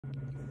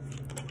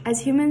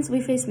As humans,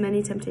 we face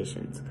many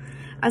temptations.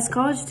 As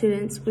college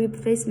students, we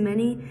face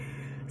many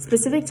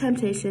specific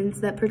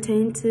temptations that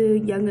pertain to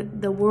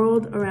the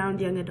world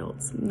around young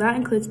adults. That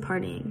includes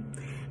partying.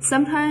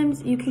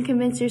 Sometimes you can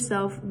convince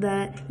yourself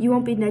that you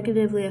won't be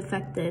negatively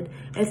affected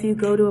if you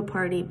go to a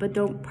party but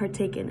don't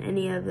partake in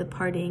any of the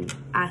partying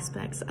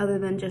aspects other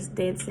than just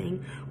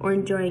dancing or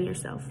enjoying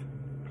yourself.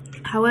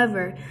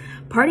 However,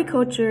 party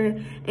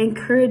culture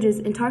encourages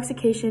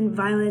intoxication,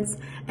 violence,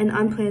 and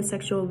unplanned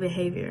sexual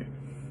behavior.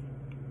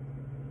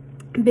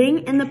 Being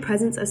in the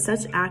presence of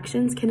such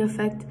actions can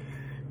affect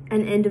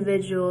an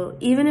individual,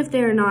 even if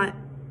they are not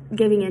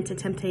giving in to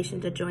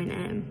temptation to join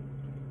in.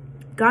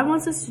 God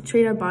wants us to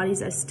treat our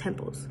bodies as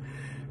temples.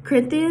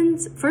 1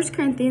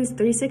 Corinthians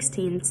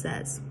 3:16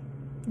 says,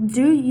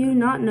 "Do you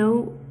not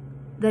know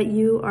that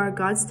you are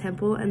God's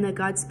temple and that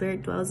God's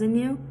Spirit dwells in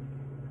you?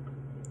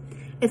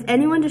 If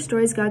anyone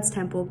destroys God's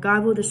temple,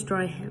 God will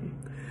destroy him.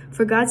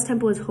 For God's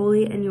temple is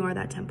holy and you are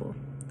that temple."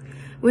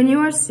 When you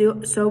are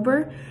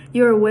sober,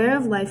 you are aware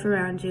of life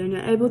around you and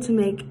you're able to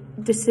make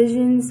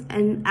decisions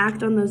and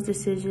act on those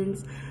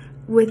decisions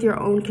with your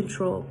own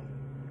control.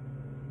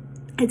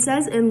 It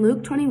says in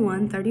Luke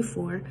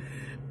 21:34,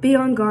 "Be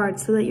on guard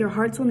so that your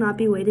hearts will not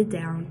be weighted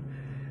down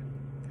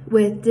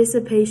with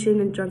dissipation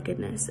and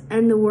drunkenness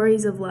and the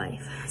worries of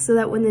life, so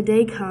that when the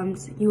day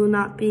comes, you will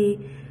not be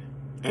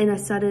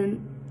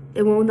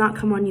it will not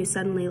come on you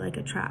suddenly like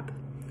a trap."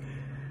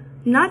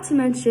 Not to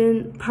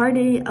mention,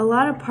 a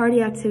lot of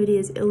party activity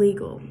is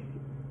illegal.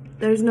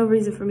 There's no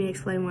reason for me to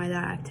explain why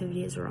that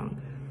activity is wrong.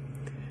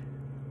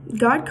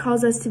 God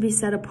calls us to be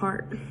set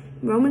apart.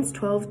 Romans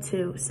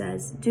 12:2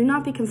 says, "Do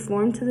not be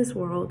conformed to this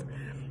world,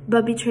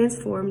 but be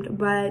transformed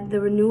by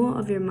the renewal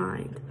of your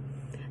mind,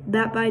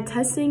 that by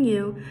testing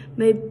you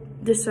may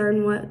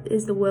discern what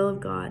is the will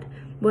of God,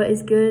 what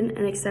is good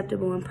and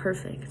acceptable and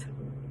perfect."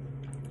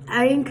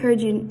 I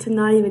encourage you to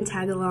not even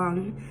tag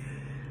along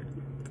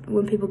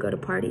when people go to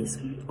parties,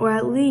 or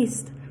at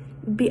least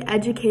be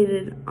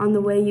educated on the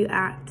way you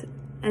act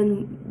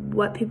and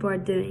what people are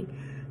doing,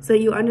 so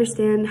you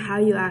understand how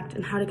you act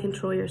and how to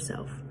control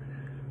yourself.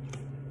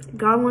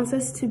 God wants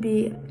us to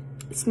be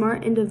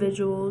smart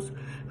individuals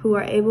who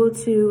are able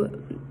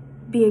to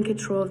be in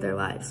control of their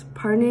lives.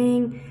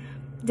 Partying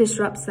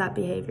disrupts that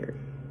behavior.